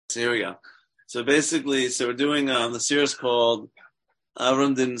So here we go. So basically, we're doing the series called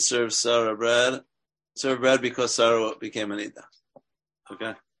Avraham didn't serve Sarah bread. Serve bread because Sarah became an Ida.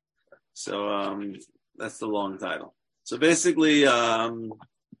 Okay? So that's the long title. So basically, so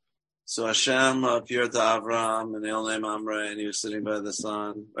Hashem appeared to Avraham and the name Amre, and he was sitting by the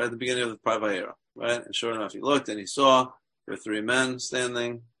sun right at the beginning of the Pravayera, right? And sure enough, he looked and he saw there were three men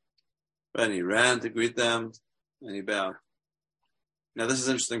standing, right? And he ran to greet them, and he bowed. Now this is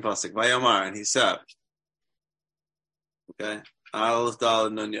interesting pasuk. Vayomar, and he said, okay, Aleph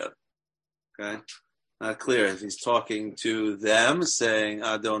Daled Nun Yod. Okay, not clear if he's talking to them, saying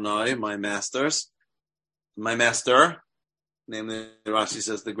Adonai, my masters, my master. Namely, Rashi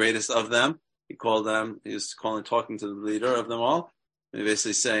says the greatest of them. He was talking to the leader of them all. And he's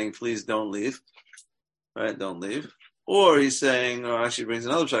basically saying, please don't leave. Right? Don't leave. Or he's saying, or actually brings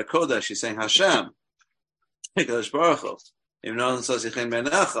another shot, Kodesh, he's saying Hashem. Kodesh Baruch Hu. If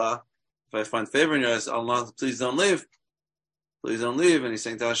I find favor in your eyes, Allah, please don't leave. Please don't leave. And he's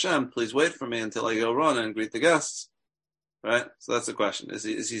saying to Hashem, please wait for me until I go run and greet the guests. Right? So that's the question. Is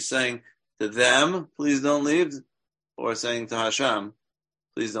he saying to them, please don't leave? Or saying to Hashem,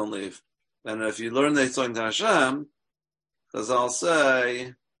 please don't leave. And if you learn that he's talking to Hashem, because I'll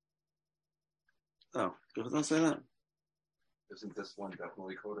say, don't say that. Isn't this one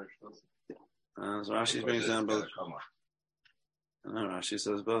definitely Kodesh? So Rashi brings down both. No, Rashi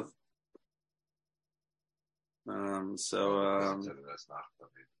says both.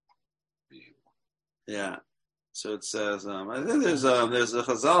 Yeah. So it says, I think there's a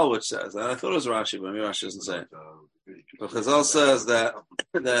Chazal which says, and I thought it was Rashi, but maybe Rashi doesn't say it. But Chazal says that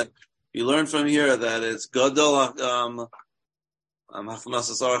you learn from here that it's Gadol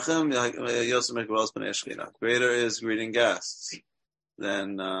greater is greeting guests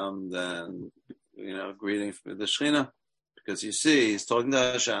than greeting the Shechina, because you see he's talking to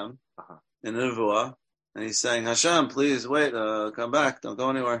Hashem in the Nevuah, and he's saying, Hashem, please wait, come back, don't go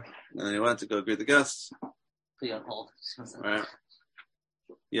anywhere. And then he went to go greet the guests. On hold. Right.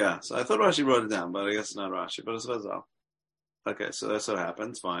 Yeah, so I thought Rashi wrote it down, but I guess it's not Rashi, but it's Chazal. Okay, so that's what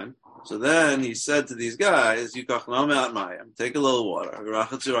happens, fine. So then he said to these guys, take a little water,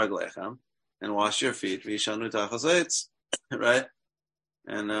 and wash your feet, right?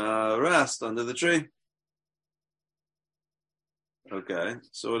 And rest under the tree. Okay,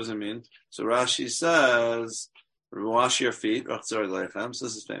 so what does it mean? So Rashi says, wash your feet, so this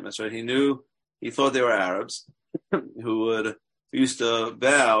is famous, right? He thought they were Arabs who used to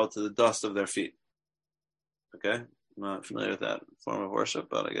bow to the dust of their feet. Okay? I'm not familiar with that form of worship,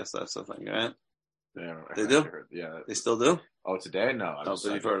 but I guess that's the thing, right? Yeah, they do? Yeah. They still do? Oh, today? No.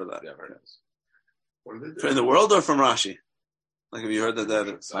 So you've heard of that. Yeah, I've heard of it. In the world or from Rashi? Like, have you heard that?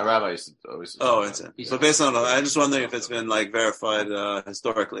 My rabbi used to always... Oh, it's it. So based on, I'm just wondering if it's been, verified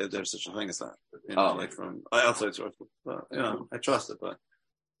historically, if there's such a thing as that. From outside sources. But, I trust it, but...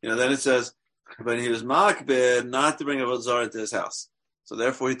 then it says... But he was makbid not to bring a avodah into his house. So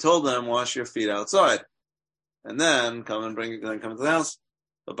therefore he told them, wash your feet outside. And then come to the house.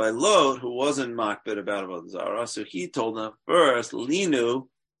 But by Lot, who wasn't makbid about avodah, so he told them first, linu,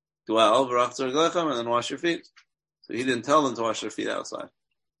 dwell, and then wash your feet. So he didn't tell them to wash their feet outside.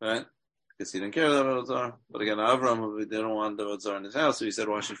 Right? Because he didn't care about avodah. But again, Avraham didn't want the avodah in his house, so he said,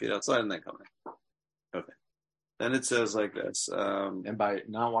 wash your feet outside and then come in. Okay. Then it says like this. And by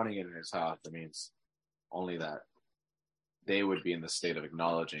not wanting it in his house, it means only that they would be in the state of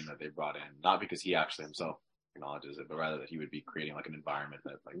acknowledging that they brought in, not because he actually himself acknowledges it, but rather that he would be creating an environment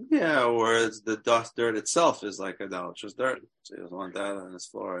that or it's the dirt itself is like idolatrous dirt. So he doesn't want that on his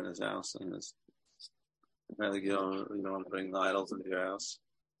floor in his house, and you don't want to bring the idols into your house.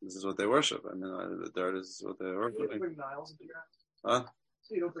 This is what they worship. I mean, the dirt is what they worship. You don't bring the idols into your house? Huh?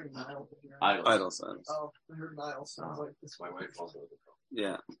 So you don't bring Nile into your house? Idol sounds. Oh, I heard Nile sounds like this. My wife also.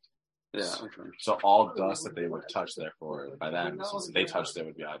 Yeah. Yeah. Okay. So all dust that they would touch, therefore, by them, since they touched, it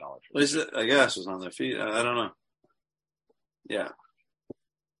would be idolatry. I guess it was on their feet. I don't know. Yeah.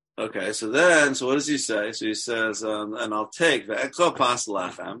 Okay. So what does he say? So he says, and I'll take the ekla pas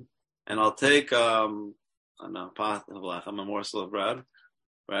lechem, and I'll take pat of lechem, a morsel of bread,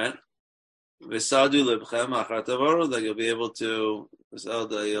 right? V'sadu libchem achar tavaru, that you'll be able to,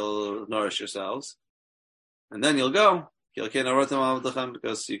 you'll nourish yourselves, and then you'll go.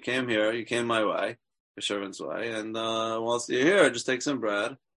 Because you came my way, your servant's way, and whilst you're here, just take some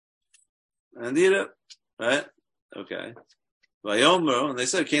bread and eat it, right? Okay. And they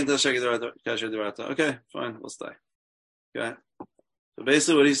said, okay, fine, we'll stay. Okay. So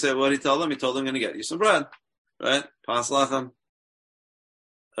basically what he told them, he told them, I'm going to get you some bread, right? Pas lachem.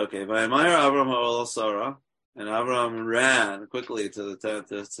 Okay, Vayamaya Avraham Sarah. And Avraham ran quickly to the tent,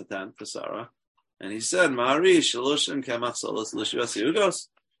 to Sarah, and he said, "Ma'ari shalushim kemach solos l'shivas yugos."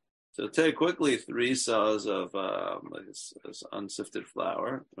 So take quickly 3 saws of this unsifted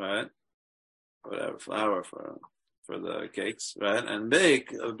flour, right? Whatever flour for the cakes, right? And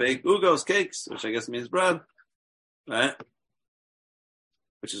bake ugos cakes, which I guess means bread, right?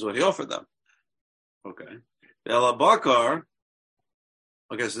 Which is what he offered them. Okay. Ela bakar.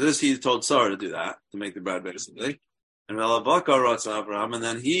 Okay, so this he told Sarah to do that, to make the bread basically. And Ela bakar wrote to Avraham, and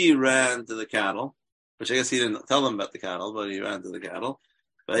then he ran to the cattle, which I guess he didn't tell them about the cattle, but he ran to the cattle.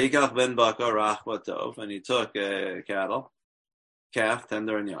 Vayikach ben bakar rachva tov, and he took a calf,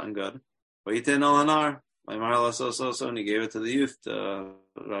 tender and young, good. Vayitin al hanar, so, and he gave it to the youth, to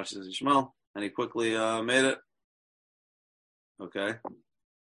Rashi Yishmael, and he quickly made it. Okay.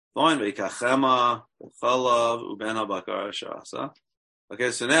 Fine. Vayikachema chalav uben habakar shasa.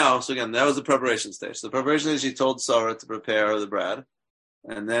 Okay, so again, that was the preparation stage. So the preparation stage, he told Sarah to prepare the bread,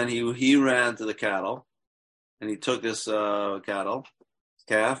 and then he ran to the cattle, and he took this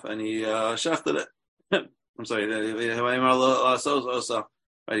calf, and he shafted it. I'm sorry,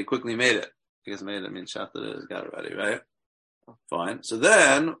 right? He quickly made it. I guess made it, I mean shafted it, got it ready, right? Fine. So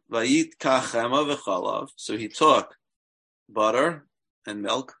then, vayit kachema v'chalav. So he took butter and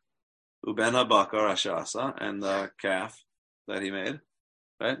milk, uben habakar ashasa, and the calf that he made,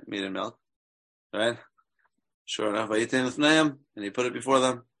 right? Meat and milk, right? Sure enough, vayitin l'fneim, and he put it before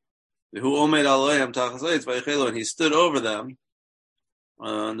them. Who omed aloyim tachas eitz vayichelu, and he stood over them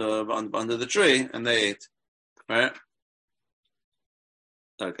under the tree, and they ate, right?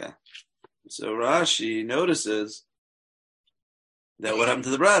 Okay. So Rashi notices that what happened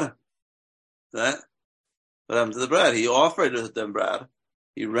to the bread? What happened to the bread? He offered them bread.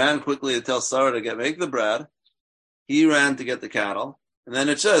 He ran quickly to tell Sarah to make the bread. He ran to get the cattle, and then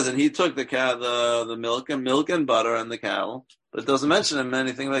it says, and he took the milk and butter and the cattle, but it doesn't mention him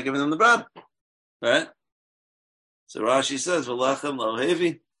anything about giving them the bread, right? So Rashi says, "V'lachem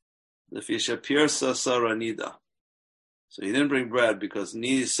l'ohevi l'fisha pirsa Sarah nida." So he didn't bring bread because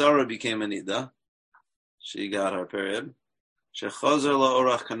Sarah became a nida. She got her period. Shechazer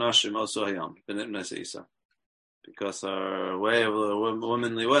la'orach kanashim also hayam b'nit nesisa, because her way of the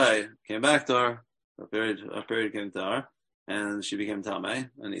womanly way came back to her. Her period came to her, and she became tameh,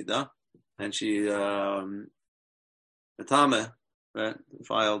 a nida, and she tameh, right,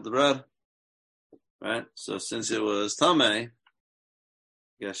 defiled the bread, right. So since it was tameh, I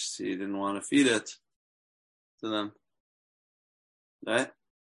guess he didn't want to feed it to them. Right?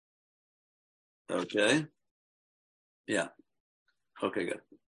 Okay. Yeah. Okay, good.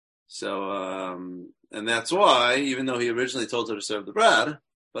 So, and that's why, even though he originally told her to serve the bread,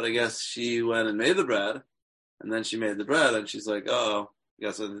 but I guess she went and made the bread, and then she made the bread, and she's like, "Oh, I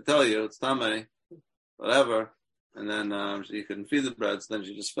guess I didn't tell you, it's tameh, whatever." And then she couldn't feed the bread, so then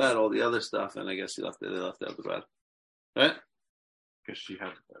she just fed all the other stuff, and I guess they left out the bread. Right? Because she had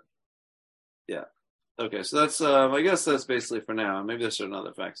the bread. Yeah. Okay, so that's, I guess that's basically for now. Maybe there's certain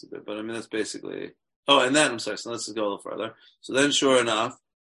other facts of it, but I mean, that's basically, and then, I'm sorry, so let's just go a little further. So then, sure enough,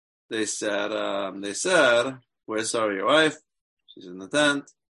 they said, "Where's Sarah, your wife? She's in the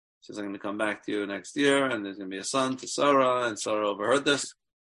tent. She says, I'm going to come back to you next year, and there's going to be a son to Sarah," and Sarah overheard this,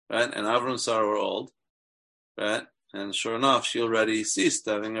 right? And Avram and Sarah were old, right? And sure enough, she already ceased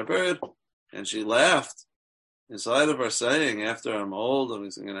having her period, and she laughed inside of her, saying, "After I'm old, I'm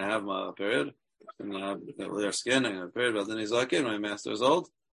going to have my period. I'm going to have clear skin, I'm going to have a period, but then he's like, my master's old,"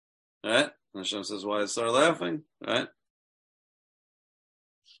 right? And Hashem says, "Why is Sarah laughing?" Right?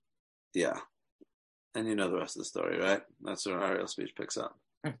 Yeah. And you know the rest of the story, right? That's where our real speech picks up.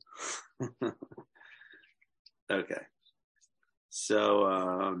 Okay. So,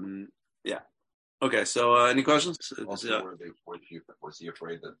 yeah. Okay, so any questions? Also, yeah. Was he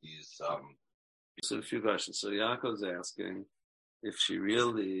afraid that these... So a few questions. So Yaakov's asking if she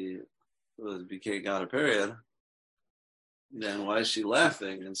really got a period, then why is she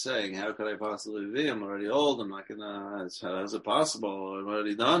laughing and saying, "How could I possibly be? I'm already old. I'm not gonna. How is it possible? I'm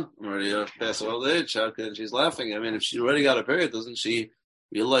already done. I'm already past old age. How can?" She's laughing. I mean, if she already got a period, doesn't she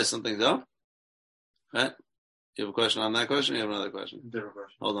realize something's up? Right? You have a question on that question? You have another question? Different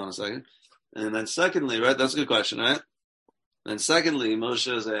question. Hold on a second. And then secondly, right? That's a good question, right? Then secondly,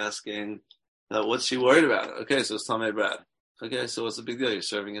 Moshe is asking, what's she worried about? Okay, so it's tamei bread. Okay, so what's the big deal? You're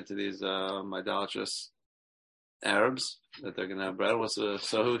serving it to these idolatrous Arabs that they're going to have bread.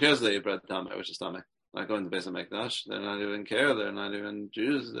 So who cares they eat bread tamei, which is tamei? Not going to the base of Mikdash. They're not even care. They're not even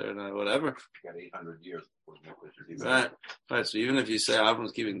Jews. They're not whatever. got 800 years before Right. So even if you say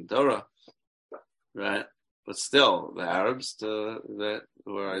Avram's keeping the Torah, right? But still, the Arabs that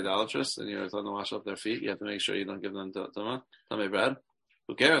were idolatrous and you're telling them to wash off their feet, you have to make sure you don't give them tummy bread.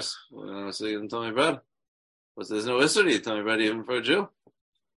 Who cares? So you don't tell me bread. But there's no issue to tell me bread even for a Jew,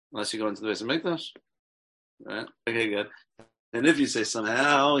 unless you go into the base of Mikdash. Right? Okay, good. And if you say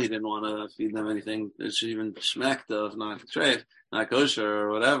somehow he didn't want to feed them anything that should even schmecked of not trade, not kosher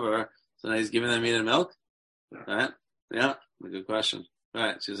or whatever, so now he's giving them meat and milk, right? Yeah, a good question.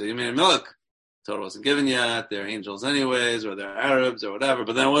 Right? So he's like, meat and milk. Torah wasn't given yet. They're angels anyways, or they're Arabs or whatever.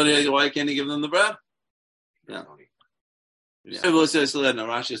 But then why can't he give them the bread? Yeah. Rashi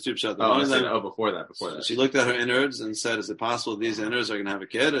has two pshat. Before that. She looked at her innards and said, is it possible these innards are going to have a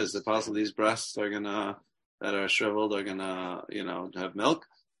kid? Is it possible these breasts are going to, that are shriveled, are going to, have milk?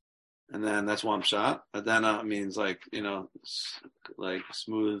 And then that's one shot. Adena means like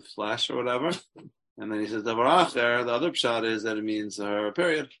smooth flesh or whatever. And then he says, the other pshat is that it means her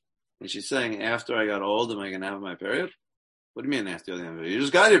period. And she's saying, after I got old, am I going to have my period? What do you mean after the period? You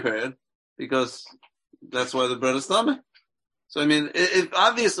just got your period because that's why the bread is stomach. So, I mean, if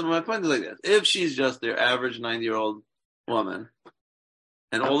obviously, my point is like this. If she's just your average 90-year-old woman,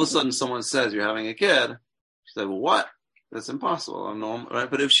 and all of a sudden someone says you're having a kid, she's like, well, what? That's impossible. I'm normal, right?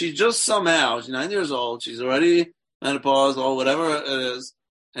 But if she just somehow, she's 90 years old, she's already menopause or whatever it is,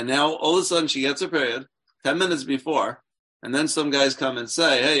 and now all of a sudden she gets her period 10 minutes before, and then some guys come and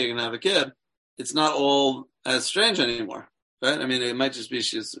say, hey, you're going to have a kid, it's not all as strange anymore, right? I mean, it might just be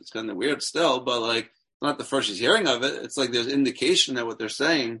it's kind of weird still, but like, not the first she's hearing of it. It's like there's indication that what they're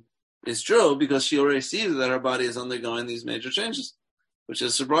saying is true because she already sees that her body is undergoing these major changes, which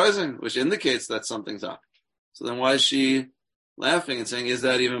is surprising, which indicates that something's up. So then why is she laughing and saying, is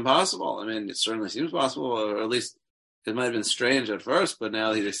that even possible? I mean, it certainly seems possible, or at least it might have been strange at first, but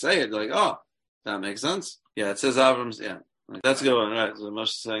now they say it, like, oh, that makes sense. Yeah, it says Avram's, yeah. That's a good one, right? So Moshe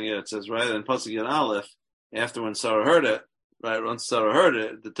is saying, yeah, it says, right, and Pasuk Yud Aleph, after when Sarah heard it, right, once Sarah heard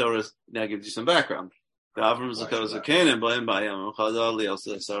it, the Torah now gives you some background. The Avram Zakos Canaan by him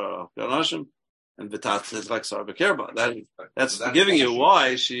and Vitat is like Sarah Bekerba. That's giving you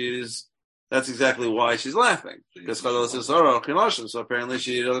why that's exactly why she's laughing. Because Chadal is Sarah Kinoshim, so apparently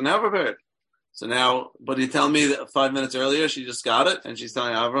she doesn't have a period. So now, but you tell me that 5 minutes earlier she just got it and she's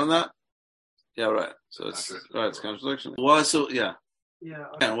telling Avram that? Yeah, right. So it's contradiction. Why? So yeah. Yeah.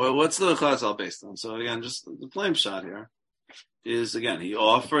 Okay. Well, what's the chazal based on? So again, just the flame shot here is again he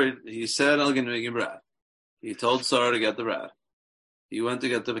said I'll give you bread. He told Sarah to get the bread. He went to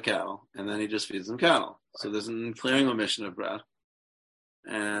get the cattle, and then he just feeds them cattle. So there's an clearing omission of bread.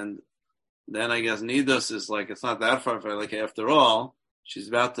 And then I guess Nidos is like, it's not that far, like after all, she's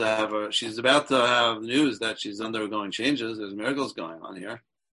about to have news that she's undergoing changes. There's miracles going on here.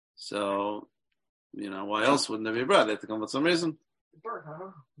 So, why else wouldn't there be bread? They have to come with some reason. Burn,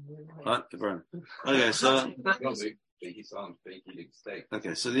 huh? What? To burn. Okay, so. Okay,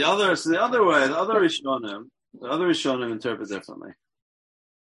 so the other Rishonim interpret differently.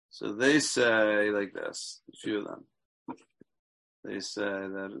 So they say like this, a few of them. They say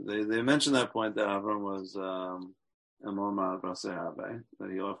that they mention that point that Avram was that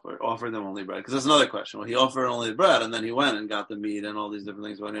he offered them only bread. Because that's another question. Well, he offered only bread, and then he went and got the meat and all these different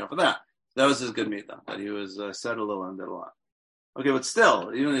things when he offered that. That was his good meat, though. That he was said a little and did a lot. Okay, but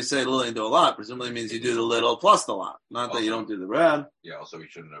still, even when you say a little and do a lot, presumably means you do the little plus the lot. Not also, that you don't do the bread. Yeah, also he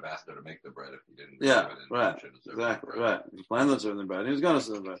shouldn't have asked her to make the bread if he didn't. Yeah, right. Exactly, right. He planned on serving the bread. He was going to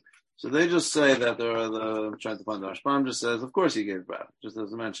serve the bread. So they just say that I'm trying to find the Rashbam just says, of course he gave bread. Just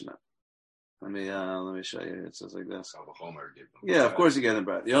doesn't mention it. Let me show you. It says like this. Yeah, of course he gave them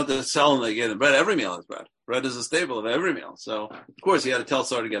bread. You don't have to tell them that he gave them bread. Every meal is bread. Bread is a staple of every meal. So, of course, he had to tell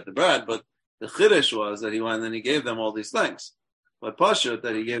Sarah to get the bread, but the chiddush was that he went and then he gave them all these things. But Pashut,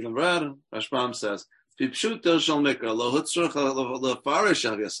 that he gave them bread, Rashbam says, doesn't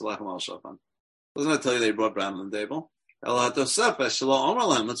that tell you they brought bread on the table? It's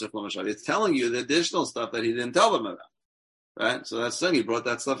telling you the additional stuff that he didn't tell them about. Right? So that's the thing, he brought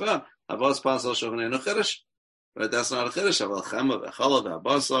that stuff out. Right? That's not a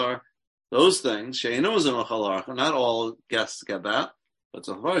chiddush. Those things, not all guests get that, but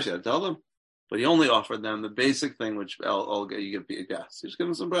so far you had to tell them. But he only offered them the basic thing, which you give a guest. You just give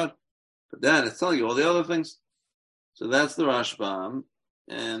them some bread. But then it's telling you all the other things. So that's the Rashbam.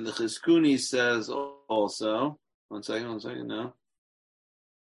 And the Chizkuni says also, one second, no.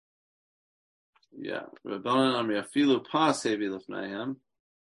 Yeah. Rabbanan Amri Afilu Pas Hevi Lefneihem.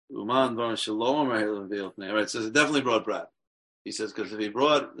 Uman Baran Shalom Hevi Lefneihem. Right, it says it definitely brought bread. He says, because if he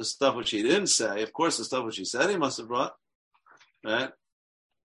brought the stuff which he didn't say, of course the stuff which he said he must have brought. Right?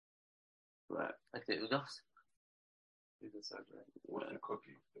 Right. Like the udons? Right.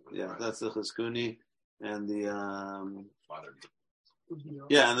 Yeah, that's the Chizkuni. and the Would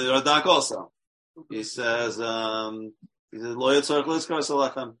be and the Radak also. He says Lo Yitzhak Lizkar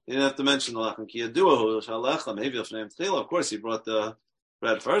Salechem. He didn't have to mention the lechem. Ki Yaduahu Shalechem. Maybe of course, he brought the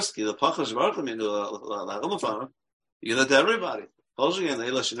bread first. Ki the Pachash Barchem into Lachem. You give that to everybody.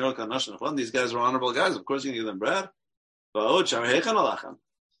 These guys are honorable guys. Of course, you can give them bread.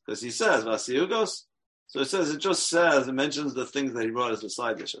 Because he says Vasiyugos. So it just says, it mentions the things that he brought as the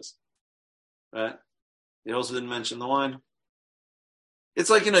side dishes. Right? He also didn't mention the wine. It's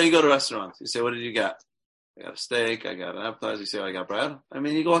like, you go to restaurants. You say, what did you get? I got a steak. I got an appetizer. You say, I got bread. I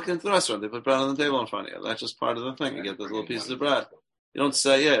mean, you go walk into the restaurant. They put bread on the table in front of you. That's just part of the thing. You get those little pieces of bread. You don't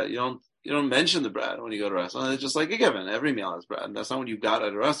say, you don't mention the bread when you go to a restaurant. It's just like a given. Every meal has bread. And that's not what you got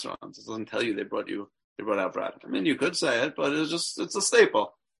at a restaurant. It doesn't tell you they brought out bread. I mean, you could say it, but it's a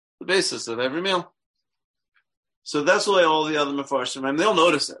staple. The basis of every meal. So that's why all the other Mefarshim, I mean, they'll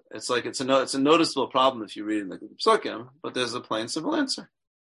notice it. It's like, it's a noticeable problem if you read in the Psukim, but there's a plain, simple answer.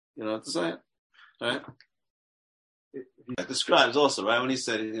 You don't have to say it. Right? It describes also, right, when he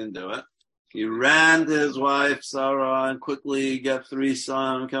said he didn't do it. He ran to his wife, Sarah, and quickly get 3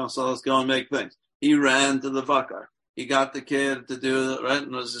 sons, so let's go and make things. He ran to the bakar. He got the kid to do it, right?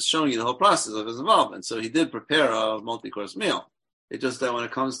 And it was just showing you the whole process of his involvement. So he did prepare a multi-course meal. It's just that when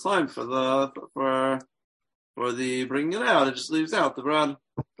it comes time for the bringing it out, it just leaves out the bread.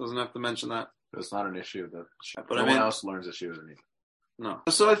 Doesn't have to mention that. But it's not an issue that but no one else learns the issue with me. No.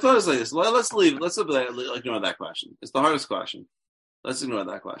 So I thought it was like this. Let's ignore that question. It's the hardest question. Let's ignore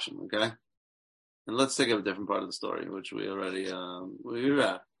that question, okay? And let's take up a different part of the story, which we already we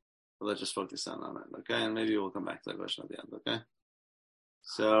read. But let's just focus on it, okay? And maybe we'll come back to that question at the end, okay?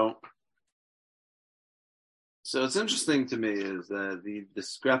 So it's interesting to me is that the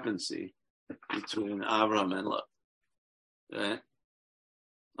discrepancy between Avraham and Lot, right?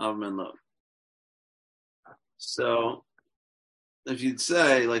 Avraham and Lot. So if you'd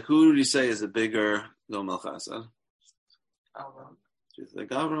say, like, who would you say is a bigger Gomel Chesed? Avraham. Do you think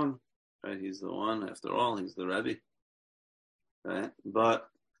Avraham? Right, he's the one. After all, he's the Rabbi. Right, but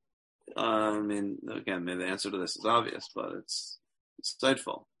I mean, again, maybe the answer to this is obvious, but it's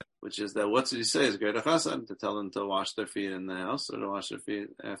insightful. Which is that what did he say is greater chesed, to tell them to wash their feet in the house or to wash their feet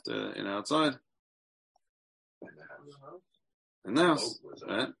after outside? In the house,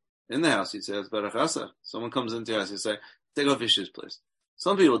 right? In the house, he says better chesed. Someone comes into your house, you say, "Take off your shoes, please."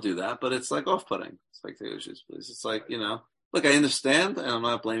 Some people do that, but it's like off-putting. It's like, take off your shoes, please. It's like, look, I understand, and I'm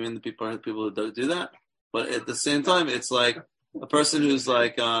not blaming the people who don't do that, but at the same time, it's like a person who's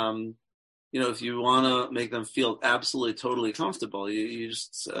like, if you want to make them feel absolutely, totally comfortable, you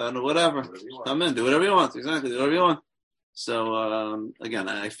just, whatever, come in, do whatever you want. Exactly, do whatever you want. So, again,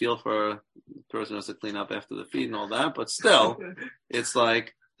 I feel for the person who has to clean up after the feet and all that, but still, it's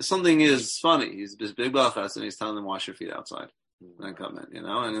like, something is funny. He's this big balchas, and he's telling them, wash your feet outside. And come in,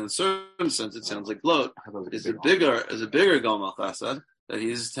 and in a certain sense, it sounds like Lot is a bigger Gomel Chesed that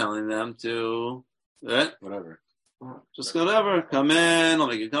he's telling them to, right? Whatever. Just whatever, come in, I'll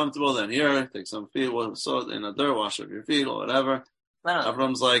make you comfortable, then here, take some feet, so in the dirt, wash up your feet, or whatever.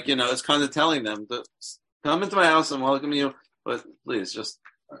 Avram's like, it's kind of telling them, come into my house and welcome you, but please, just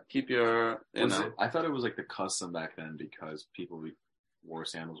keep your, I thought it was like the custom back then because people wore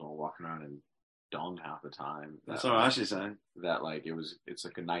sandals while walking around and don't half the time. That's what Rashi's saying. That like it's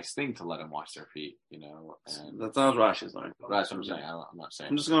like a nice thing to let them wash their feet, and that's not what Rashi's like. That's what I'm saying. I'm not saying.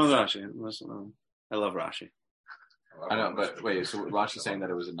 I'm just going with Rashi. I love Rashi. I know, but wait. So Rashi's saying that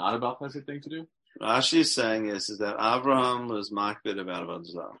it was not a Balchesed thing to do. Rashi's saying is that Avraham was makbid about Avodah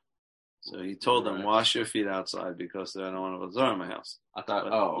Zarah. So he told them, wash your feet outside because I don't want Avodah Zarah in my house. I thought,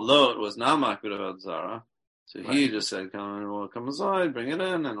 Lot was not makbid about Zarah. So he just said, come inside, bring it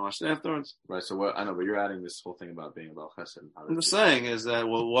in, and wash it afterwards. Right, so what, I know, but you're adding this whole thing about being about chesed. I'm just saying is that,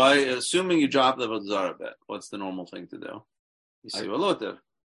 why, assuming you drop the Avodah Zarah bit, what's the normal thing to do? You see what Lot did.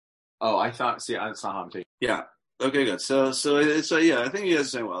 Oh, I thought, that's not how I'm taking it. Yeah. Okay, good. So yeah, I think you guys are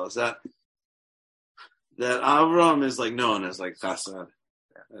saying well, is that Avraham is like known as like chesed,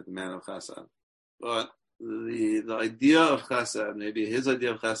 the man of chesed. But the idea of chesed, maybe his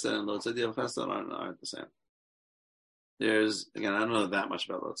idea of chesed and Lot's idea of chesed aren't the same. There's, again, I don't know that much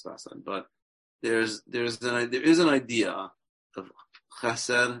about Lot's chesed, but there is an idea of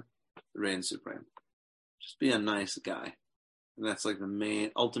chesed reigns supreme. Just be a nice guy. And that's like the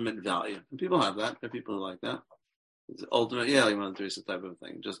main, ultimate value. And people have that. There are people who like that. It's ultimate, like Mother Teresa type of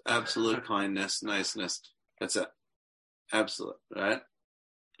thing. Just absolute kindness, niceness. That's it. Absolute, right?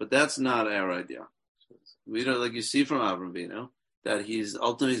 But that's not our idea. We don't, like you see from Avraham Avinu, that he's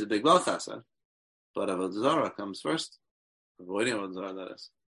a big Baal Chesed, but Avodah Zarah comes first. Avoiding Avodah Zarah, that is.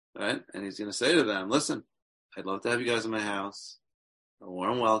 right? And he's going to say to them, listen, I'd love to have you guys in my house. A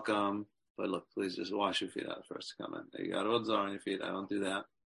warm welcome. But look, please just wash your feet out first to come in. You got Avodah Zarah on your feet. I don't do that.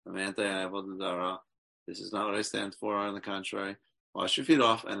 I'm anti-Avodah Zarah. This is not what I stand for. On the contrary, wash your feet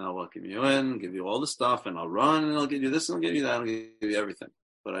off, and I'll welcome you in, give you all the stuff, and I'll run, and I'll give you this, and I'll give you that, and I'll give you everything.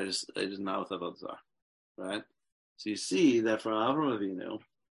 But I just not with Avodah Zarah, right? So you see that for Avraham Avinu,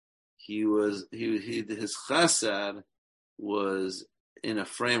 his chesed was in a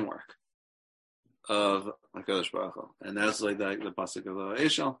framework of HaKadosh Baruch Hu, and that's like the pasuk of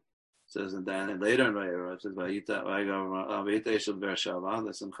Eshel. Says and then later in Vayera it says Vayita Eshel Beersheva.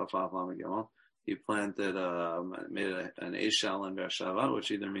 That's in Chafaf Lamed Gimel. He planted, made an Eshel in Beersheva,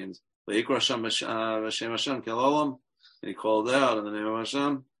 which either means Vayikra Hashem Hashem Kel Olam, and he called out in the name of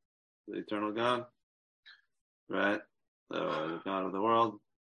Hashem, the eternal God, right? The God of the world.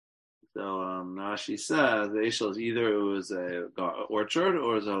 So Rashi says the Eshel is either it was a orchard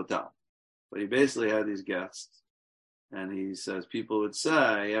or it was a hotel, but he basically had these guests. And he says people would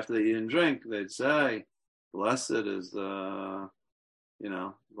say, after they eat and drink, they'd say, blessed is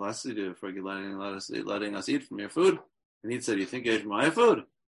blessed you for letting us eat from your food. And he'd say, you think you ate from my food?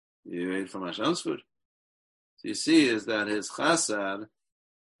 You ate from Hashem's food. So you see is that his chesed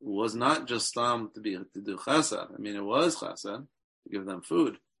was not just to do chesed. I mean, it was chesed, to give them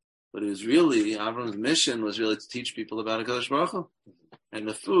food. But it was really, Avram's mission was really to teach people about HaKadosh Baruch Hu. And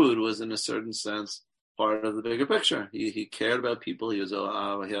the food was, in a certain sense, part of the bigger picture. He cared about people. He had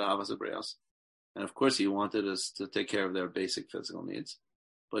Avas Abrios. And of course, he wanted us to take care of their basic physical needs.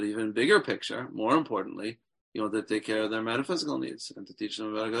 But even bigger picture, more importantly, he wanted to take care of their metaphysical needs and to teach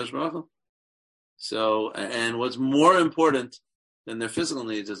them about HaKadosh Baruch Hu. So, and what's more important than their physical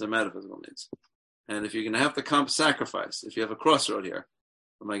needs is their metaphysical needs. And if you're going to have to sacrifice, if you have a crossroad here,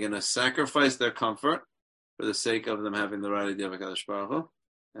 am I going to sacrifice their comfort for the sake of them having the right idea of HaKadosh Baruch Hu?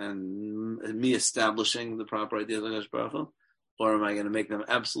 And me establishing the proper idea of HaKadosh Baruch Hu, or am I going to make them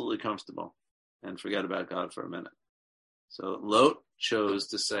absolutely comfortable and forget about God for a minute? So Lot chose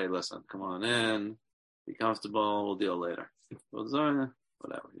to say, listen, come on in, be comfortable, we'll deal later. Whatever,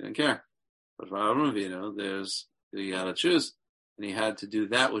 he didn't care. But for Avraham Avinu, you had to choose, and he had to do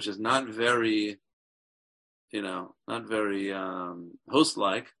that, which is not very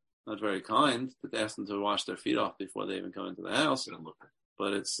host-like, not very kind, to ask them to wash their feet off before they even come into the house.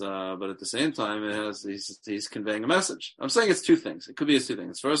 But but at the same time, he's conveying a message. I'm saying it's two things. It could be two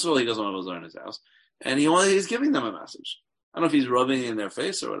things. First of all, he doesn't want to in his house, and he's giving them a message. I don't know if he's rubbing it in their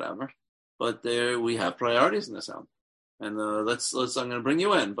face or whatever, but we have priorities in this house. And I'm going to bring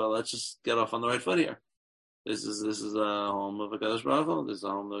you in, but let's just get off on the right foot here. This is a home of HaKadosh Baruch Hu. This is a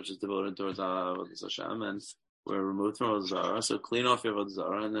home which is devoted towards Hashem, and we're removed from Avodah Zarah. So clean off your Avodah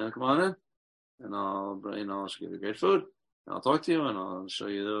Zarah, and then come on in, and I'll give you great food. I'll talk to you and I'll show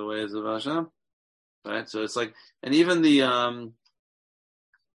you the ways of Hashem. Right? So it's like, and even the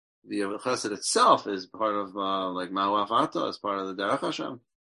Chesed itself is part of, like Ma'u Afata is part of the Derech Hashem.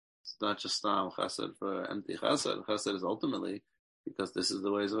 It's not just Chesed for empty Chesed. Chesed is ultimately because this is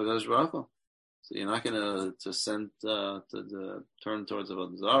the ways of HaKadosh Baruch Hu. So you're not going to turn towards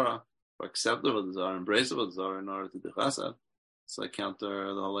Avodah Zarah or accept Avodah Zarah, embrace Avodah Zarah in order to do Chesed. It's like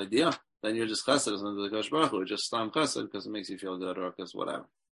counter the whole idea. Then you're just chesed, it's not the HaKadosh Baruch Hu. It's just stam chesed because it makes you feel good or because whatever.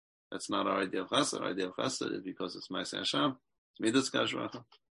 That's not our idea of chesed. Our idea of chesed is because it's Ma'aseh Hashem. It's midas HaKadosh Baruch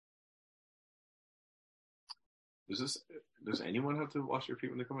Hu. Does anyone have to wash their feet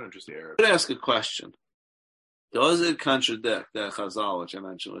when they come in, or just the Arab? I could ask a question. Does it contradict that Chazal, which I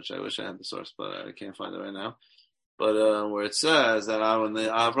mentioned, which I wish I had the source, but I can't find it right now. But where it says that when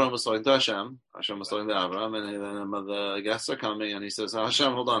Avraham was talking to Hashem was talking to Avraham, and then the guests are coming, and he says,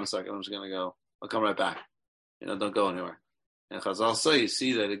 Hashem, hold on a second, I'm just going to go. I'll come right back. Don't go anywhere. And Chazal say, you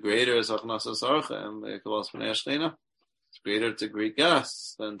see that the greater is Achnasas Archem, it's greater to greet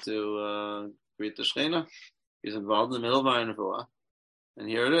guests than to greet the Shechina. He's involved in the middle of Ayin Nevuah, and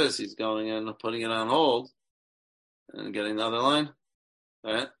here it is. He's going in, putting it on hold, and getting the other line.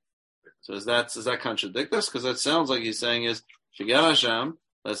 All right? So does that contradict this? Because that sounds like he's saying is, forget Hashem,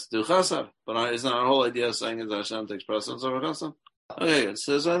 let's do Chesed. But isn't our whole idea of saying is that Hashem takes precedence over Chesed? Okay, good.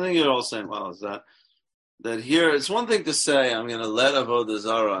 So I think you're all saying, well, is that here, it's one thing to say, I'm going to let Avodah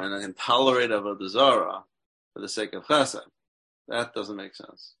Zarah and I can tolerate Avodah Zarah for the sake of Chesed. That doesn't make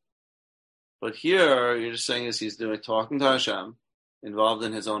sense. But here, you're just saying is he's talking to Hashem, involved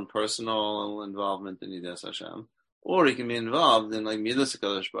in his own personal involvement in Yidas Hashem. Or he can be involved in like Midas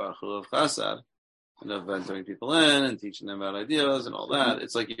HaKadosh Baruch Hu of Chesed, and of entering people in and teaching them about ideas and all that.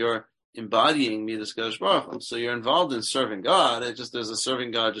 It's like you're embodying Midas HaKadosh Baruch Hu. So you're involved in serving God. There's a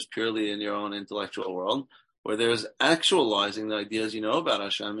serving God just purely in your own intellectual world. where there's actualizing the ideas you know about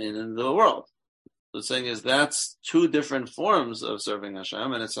Hashem in the world. So it's saying is that's two different forms of serving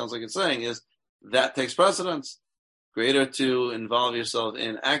Hashem, and it sounds like it's saying is that takes precedence. Greater to involve yourself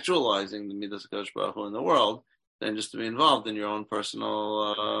in actualizing the Midas HaKadosh Baruch Hu in the world than just to be involved in your own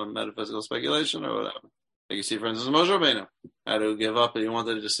personal metaphysical speculation or whatever. Like you see, for instance, Moshe Rabbeinu had to give up, and he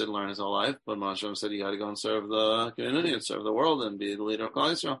wanted to just sit and learn his whole life, but Moshe Rabbeinu said you got to go and serve the community and serve the world and be the leader of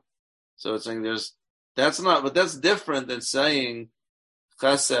Klal Yisrael. So it's saying that's different than saying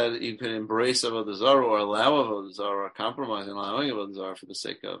Chesed, you can embrace Avodah Zarah or allow Avodah Zarah or compromise in allowing Avodah Zarah for the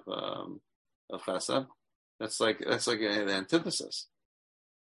sake of Chesed. That's like the antithesis.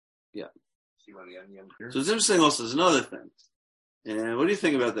 Yeah. So it's interesting also, there's another thing. And what do you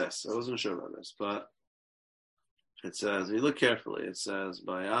think about this? I wasn't sure about this, but it says, if you look carefully, it says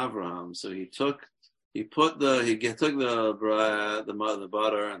by Avraham, so he took the bread, the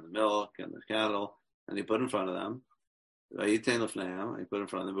butter and the milk and the cattle, and he put in front of them. He put in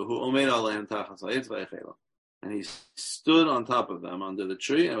front of them. And he stood on top of them under the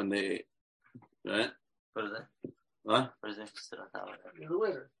tree, and when they ate. Right? What is that? What? What is it? Stood on top of it. He's the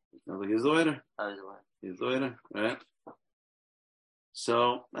waiter. I think he's the waiter. Oh, he's the waiter. He's the waiter, right?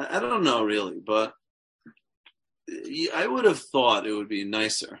 So, I don't know really, but I would have thought it would be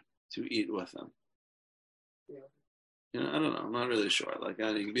nicer to eat with them. Yeah. You know, I don't know. I'm not really sure. Like,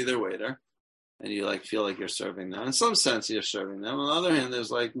 you can be their waiter, and you feel like you're serving them. In some sense, you're serving them. On the other hand,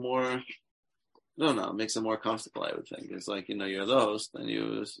 there's more. I don't know. It makes them more comfortable. I would think it's you're the host, and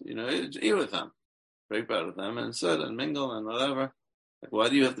you eat with them, break bread with them, and sit and mingle and whatever. Like, why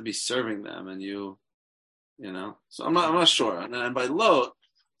do you have to be serving them? And So I'm not sure. And by Lot,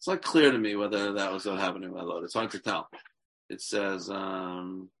 it's not clear to me whether that was what happened by Lot. It's hard to tell. It says.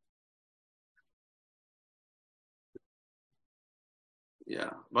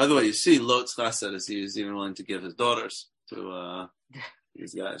 Yeah. By the way, you see, Lot's chesed is he's even willing to give his daughters to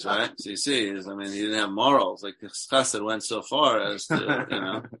these guys, right? So you see, he didn't have morals. Like his chesed went so far as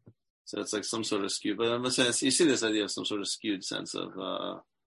to, So it's like some sort of skewed. But I'm saying, you see this idea of some sort of skewed sense of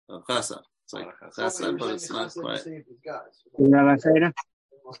chesed. It's like chesed, but it's not quite.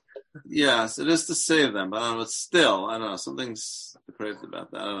 Yes, it is to save them, but still, I don't know. Something's depraved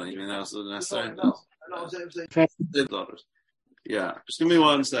about that. I don't know. You mean that's necessary? No. Their daughters. Yeah, just give me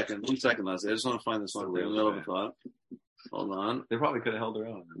 1 second. 1 second, Leslie. I just want to find this one thing in the middle of a thought. Hold on. They probably could have held their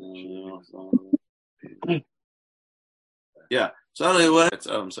own. Yeah. So I don't know what.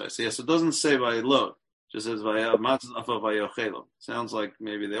 I'm sorry. So yes, it doesn't say by Lot. It just says by Matzah. Sounds like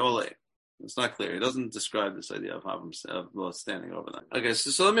maybe they all ate. It's not clear. It doesn't describe this idea of Lot standing over them. Okay,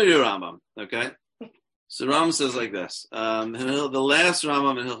 so let me read Rambam. Okay. So Rambam says like this. The last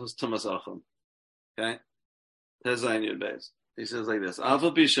Rambam in Hilchos Tumas Achim. Okay. Tezayin Yud Beis. He says like this: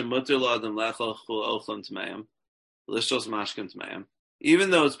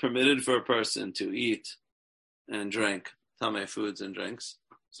 even though it's permitted for a person to eat and drink tamei foods and drinks,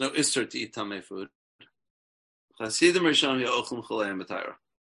 it's no isser to eat tamei food. Chasidim Rishon ya'ochlum choleim b'tayra.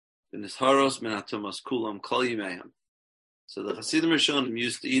 V'nisharos min hatumas kulam kol yimeim. So the Chasidim Rishon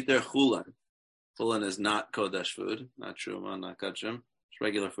used to eat their chulan. Chulan is not kodesh food, not truma, not kachim. It's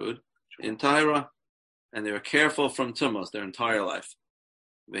regular food. In Tyra. And they were careful from tumos their entire life.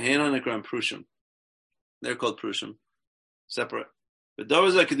 V'hena nikram prushim. They're called prushim. Separate.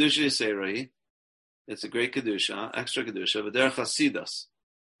 V'davaz ha-kedusha yiserahi. It's a great kedusha, extra kedusha. V'der chasidas.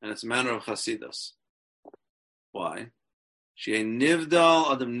 And it's a manner of chasidas. Why? She'ei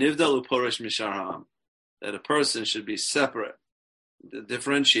nivdal adam nivdal uporesh mishar ha'am. That a person should be separate,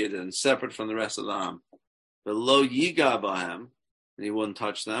 differentiated and separate from the rest of the am. V'lo yiga b'hem. And he wouldn't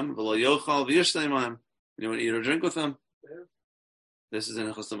touch them. V'lo yochal v'yishtei ma'hem. You want to eat or drink with them? Yeah. This is in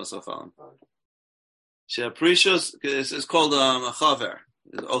Hilchos Tumas Achim. She'aprishos, it's called a chaver.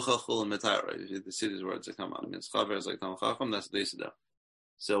 It's ochel chul and metayra. You see these words that come out. It means chaver is like tam chacham. That's what they used to do.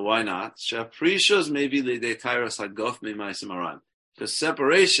 So why not? She'aprishos maybe lidei tayras hagof mimaisim aran. Because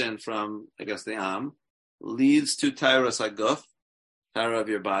separation from, I guess, the am leads to tayras hagof, tayra of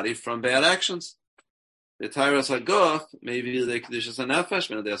your body, from bad actions. The tayras hagof maybe lidei kedushas hanefesh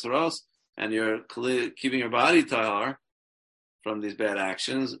min adesaros. And you're keeping your body tahar from these bad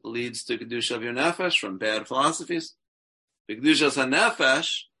actions leads to kedusha of your nefesh from bad philosophies. The kedusha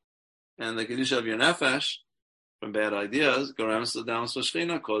hanefesh and the kedusha of your nefesh from bad ideas gorems to damas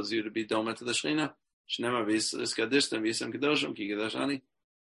v'shchina, cause you to be doma to the shchina. Shnema v'yiskadishtem v'yisem kedoshim ki kedoshani.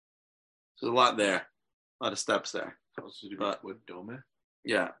 There's a lot there, a lot of steps there. But with doma,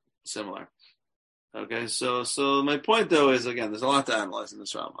 yeah, similar. Okay, so my point though is again, there's a lot to analyze in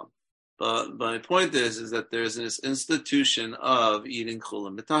this Rambam. But my point is that there's this institution of eating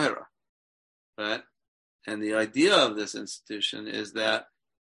chulam b'tahira, right? And the idea of this institution is that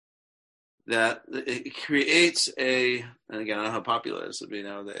it creates and again, I don't know how popular this would be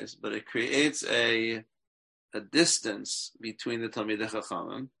nowadays, but it creates a distance between the Talmidei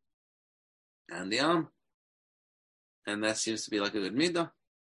Chachamim and the Am. And that seems to be like a good midah,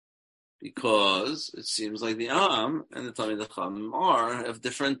 because it seems like the Am and the Talmidei Chachamim are of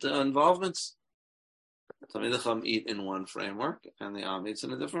different involvements. The Talmidei Chachamim eat in one framework, and the Am eats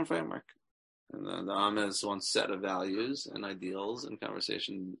in a different framework. And the Am has one set of values and ideals and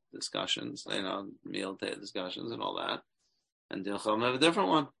conversation discussions, meal discussions and all that. And the Chachamim have a different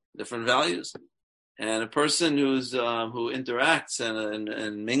one, different values. And a person who interacts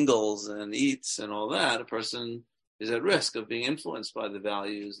and mingles and eats and all that, a person is at risk of being influenced by the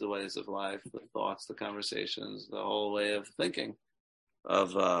values, the ways of life, the thoughts, the conversations, the whole way of thinking of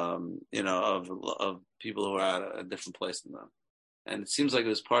people who are at a different place than them. And it seems like it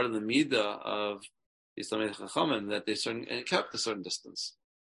was part of the midah of the Talmidei Chachamim that they kept a certain distance.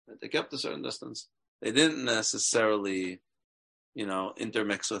 They kept a certain distance. They didn't necessarily,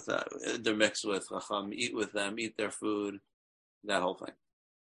 intermix with Chacham, eat with them, eat their food, that whole thing.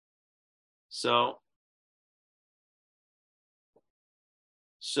 So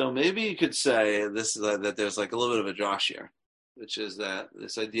maybe you could say this is that there's like a little bit of a josh here, which is that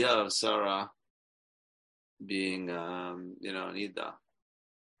this idea of Sarah being, an Ida,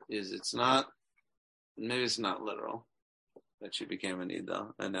 it's not literal that she became an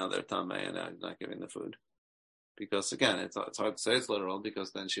Ida and now they're Tameh and not giving the food. Because again, it's hard to say it's literal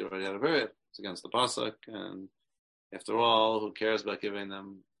because then she already had a period. It's against the pasuk, and after all, who cares about giving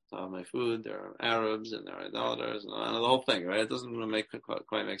them my food? They're Arabs and they're idolaters and the whole thing, right? It doesn't really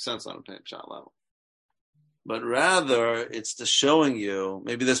quite make sense on a pshat level. But rather, it's the showing you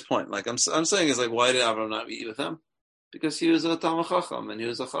maybe this point. Like I'm saying is like, why did Avraham not eat with them? Because he was a Talmid Chacham and he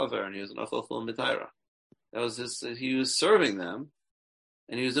was a Chaver and he was an Ochel Chulin B'Taira. That was he was serving them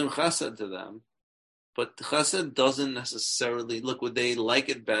and he was doing Chesed to them. But Chesed doesn't necessarily look. Would they like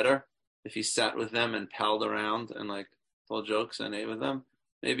it better if he sat with them and palled around and like told jokes and ate with them?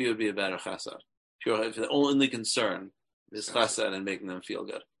 Maybe it would be a better Chesed. If the only concern is Chesed and making them feel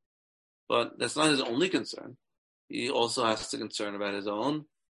good. But that's not his only concern. He also has to concern about his own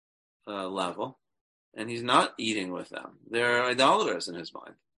level. And he's not eating with them. They're idolaters in his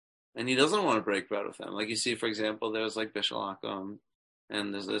mind. And he doesn't want to break bread with them. Like you see, for example, there's like Bishul Akum,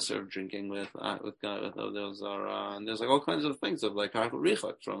 and there's this sort of drinking with Odeh Zara, and there's like all kinds of things of like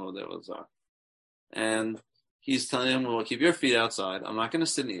Richak from Odeh Zara. And he's telling him, well, keep your feet outside. I'm not going to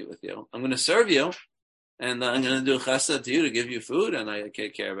sit and eat with you. I'm going to serve you. And I'm going to do chesed to you to give you food, and I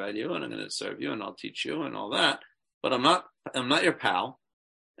care about you, and I'm going to serve you, and I'll teach you, and all that. But I'm not your pal,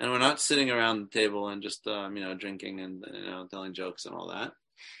 and we're not sitting around the table and just drinking and telling jokes and all that.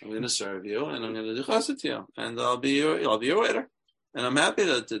 I'm going to serve you, and I'm going to do chesed to you, and I'll be your waiter, and I'm happy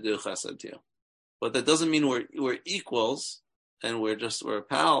to do chesed to you. But that doesn't mean we're equals, and we're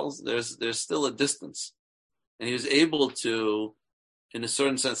pals. There's still a distance, and he was able to, in a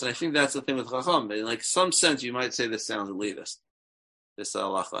certain sense, and I think that's the thing with Chacham. In like some sense, you might say this sounds elitist. This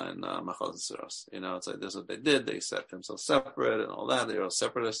halacha and Machal Zeros. It's like this is what they did. They set themselves separate and all that. They were all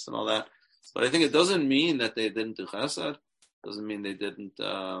separatists and all that. But I think it doesn't mean that they didn't do chesed. It doesn't mean they didn't,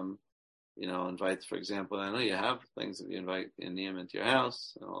 invite, for example, I know you have things that you invite Niyam into your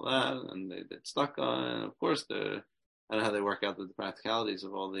house and all that, and they did stuck on, and of course, I don't know how they work out the practicalities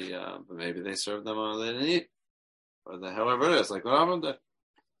of all the, but maybe they served them or they didn't eat. Or however it is, like what happened there.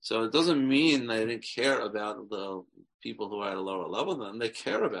 So it doesn't mean they didn't care about the people who are at a lower level than them. They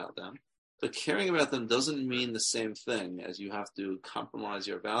care about them. But caring about them doesn't mean the same thing as you have to compromise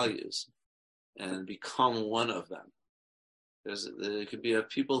your values and become one of them. There could be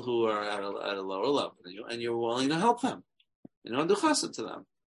people who are at a lower level and you're willing to help them. Do chesed to them.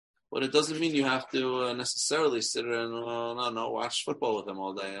 But it doesn't mean you have to necessarily sit and watch football with them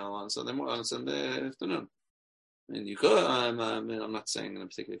all day on Sunday afternoon. I mean, you could. I'm not saying in a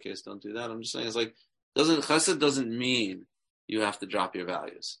particular case don't do that. I'm just saying it's like chesed doesn't mean you have to drop your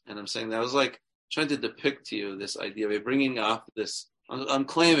values. And I'm saying that I was like trying to depict to you this idea of bringing up this. I'm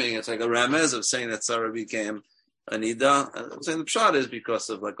claiming it's like a ramez of saying that Sarah became an Ida. I'm saying the pshat is because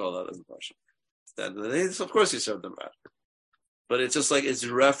of like all that other question. That of course he served them bread, but it's just like it's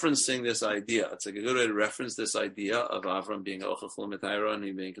referencing this idea. It's like a good way to reference this idea of Avraham being ochel chulin b'Taira and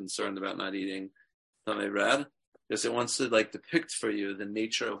he being concerned about not eating tamei bread. Because it wants to like depict for you the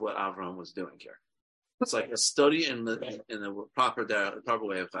nature of what Avraham was doing here. It's like a study in the proper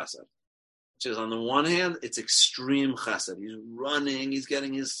way of chesed. Which is on the one hand, it's extreme chesed. He's running, he's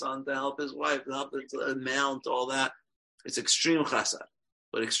getting his son to help his wife, to help the mount, all that. It's extreme chesed.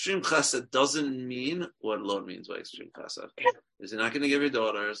 But extreme chesed doesn't mean what Lord means by extreme chesed. Is you're not going to give your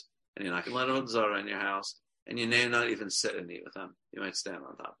daughters, and you're not going to let them Zara in your house, and you may not even sit and eat with them. You might stand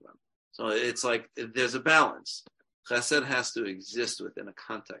on top of them. So it's like there's a balance. Chesed has to exist within a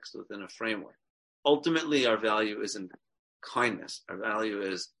context, within a framework. Ultimately, our value isn't kindness. Our value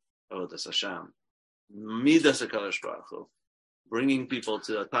is Avodas Hashem, Midas HaKadosh Baruch Hu, bringing people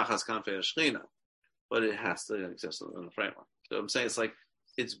to Tachas Kanfei Shechina. But it has to exist within the framework. So I'm saying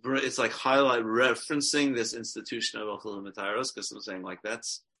it's like highlight referencing this institution of Ochel Mitaros, because I'm saying like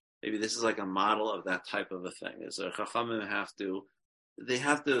maybe this is like a model of that type of a thing. Is Chachamim have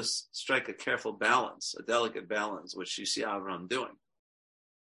to strike a careful balance, a delicate balance, which you see Avraham doing,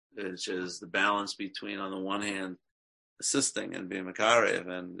 which is the balance between, on the one hand, assisting and being makarev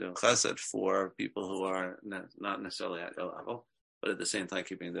and doing chesed for people who are not necessarily at your level, but at the same time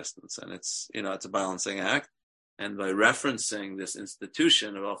keeping distance. And it's a balancing act. And by referencing this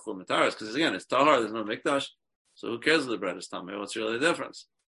institution of Ochel Mitaros, because again, it's Tahar, there's no Mikdash, so who cares if the bread is Tameh? What's really the difference?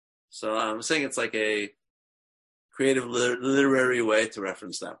 So I'm saying it's like a creative literary way to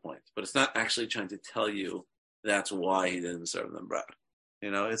reference that point, but it's not actually trying to tell you that's why he didn't serve them bread.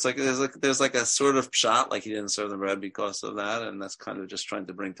 It's like there's like a sort of pshat, like he didn't serve them bread because of that, and that's kind of just trying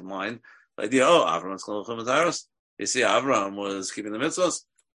to bring to mind the idea. Avraham's Ochel Mitaros. You see, Avraham was keeping the mitzvahs.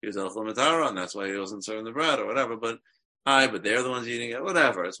 He was Ochel Mitaros, and that's why he wasn't serving the bread or whatever. But they're the ones eating it.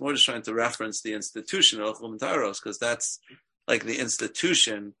 Whatever. It's more just trying to reference the institution of Ochel Mitaros, because that's like the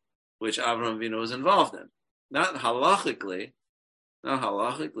institution which Avraham Avinu was involved in. Not halachically,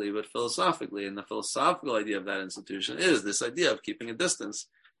 but philosophically. And the philosophical idea of that institution is this idea of keeping a distance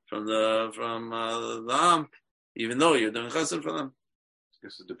from the Am, even though you're doing chesed for them. I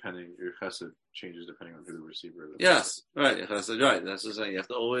guess your chesed changes depending on who the receiver is. Yes, right. Chesed, right. That's what I'm saying. You have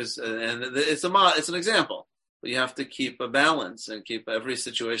to always, and it's an example, but you have to keep a balance and keep every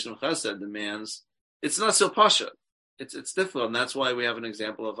situation of chesed demands. It's not so pasha. It's difficult, and that's why we have an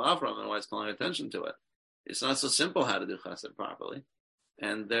example of Avraham and why it's calling attention to it. It's not so simple how to do chesed properly,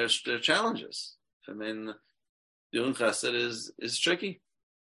 and there are challenges. I mean, doing chesed is tricky.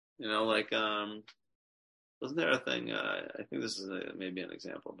 Wasn't there a thing? I think this is maybe an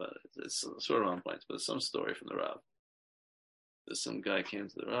example, but it's sort of on point. But some story from the Rav. There's some guy came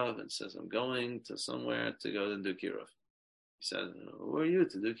to the Rav and says, "I'm going to somewhere to go and do kiruv." He said, "Who are you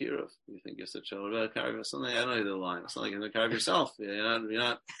to do kiruv? You think you're such a carve something? I don't know the line. It's not like you're going to carve yourself. You're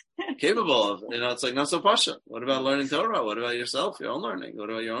not capable of. It's like not so pasha. What about learning Torah? What about yourself? Your own learning? What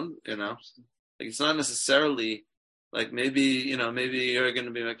about your own? Like it's not necessarily like maybe you're going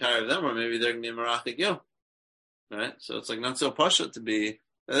to be Makar of them, or maybe they're going to be Marachik you." Right, so it's like not so pasha to be.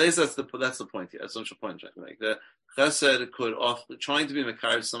 At least that's the point here. That's the point I'm trying to make. The chesed could trying to be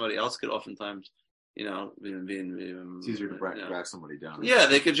makar somebody else could oftentimes, it's easier to drag somebody down. Yeah,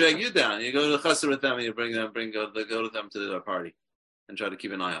 they could drag you down. You go to chesed with them and you go to them to their party, and try to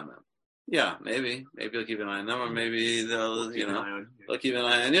keep an eye on them. Yeah, maybe you'll keep an eye on them, or maybe they'll keep an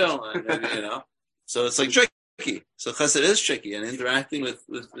eye on you. And maybe, So it's like tricky. So chesed is tricky, and interacting with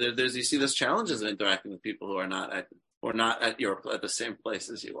there's you see there's challenges in interacting with people who are not at the same place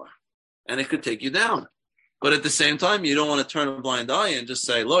as you are, and it could take you down. But at the same time, you don't want to turn a blind eye and just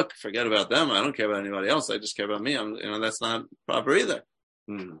say, "Look, forget about them. I don't care about anybody else. I just care about me." That's not proper either.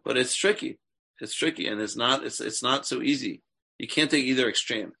 Mm-hmm. But it's tricky. It's tricky, and it's not so easy. You can't take either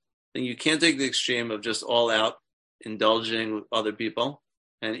extreme. And you can't take the extreme of just all out indulging with other people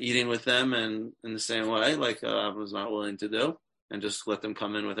and eating with them, and in the same way, like I was not willing to do, and just let them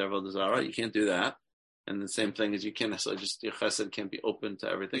come in with Avodah Zarah. You can't do that. And the same thing is you can't necessarily your chesed can't be open to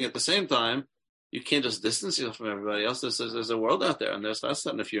everything. At the same time, you can't just distance yourself from everybody else. There's a world out there, and there's chesed.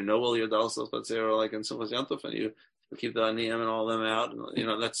 And if you know all your dalsos, let's say, or like in Simchas Yantuf, and you keep the aniyim and all them out,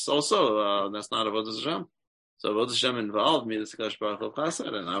 that's also that's not Avodah Hashem. So Avodah Hashem involved me, the Kadosh Baruch Hu chesed,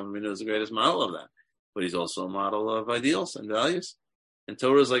 and Avraham is the greatest model of that. But he's also a model of ideals and values. And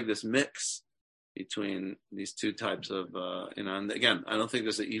Torah is like this mix between these two types of, and again, I don't think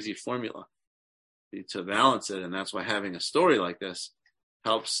there's an easy formula to balance it. And that's why having a story like this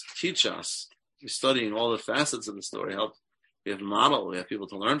helps teach us. Studying all the facets of the story helps. We have a model, we have people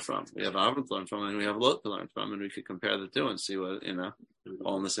to learn from, we have Avram to learn from, and we have Lot to learn from, and we could compare the two and see what,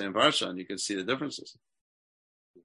 all in the same parsha, and you can see the differences.